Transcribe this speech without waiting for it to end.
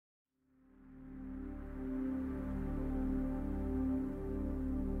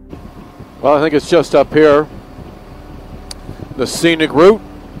Well, I think it's just up here. The scenic route,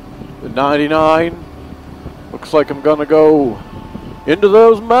 the 99. Looks like I'm gonna go into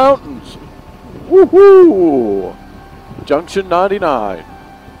those mountains. Woohoo! Junction 99.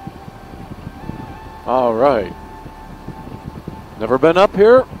 All right. Never been up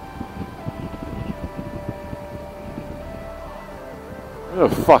here? You're a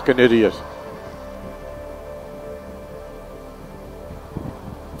fucking idiot.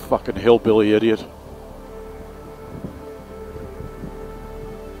 Fucking hillbilly idiot.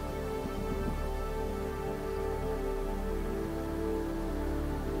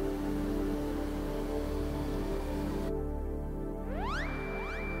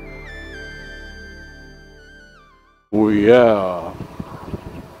 Oh yeah.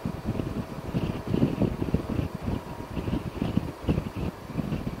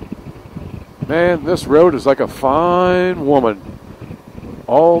 Man, this road is like a fine woman.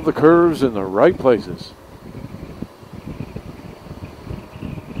 All the curves in the right places.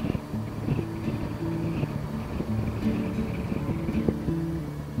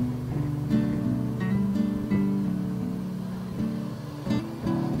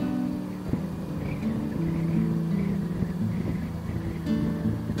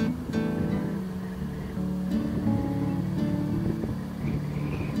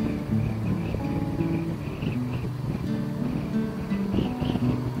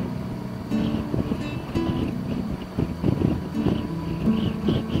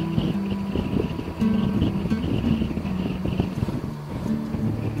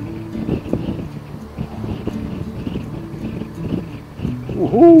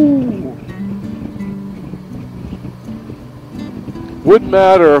 Woohoo! Wouldn't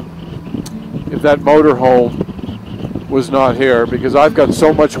matter if that motorhome was not here because I've got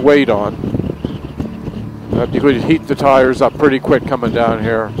so much weight on that you could heat the tires up pretty quick coming down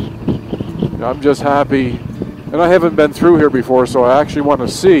here. I'm just happy, and I haven't been through here before, so I actually want to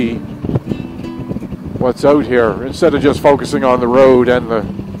see what's out here instead of just focusing on the road and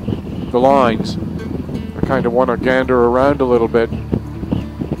the lines. I kind of want to gander around a little bit.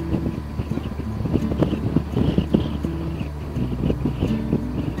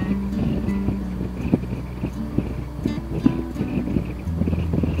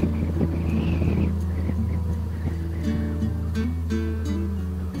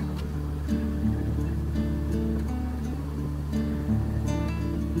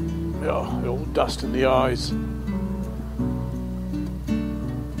 The old dust in the eyes.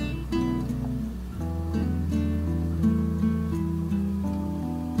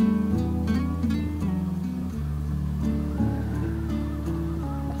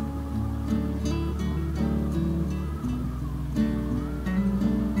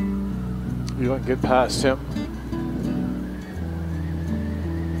 You don't get past him.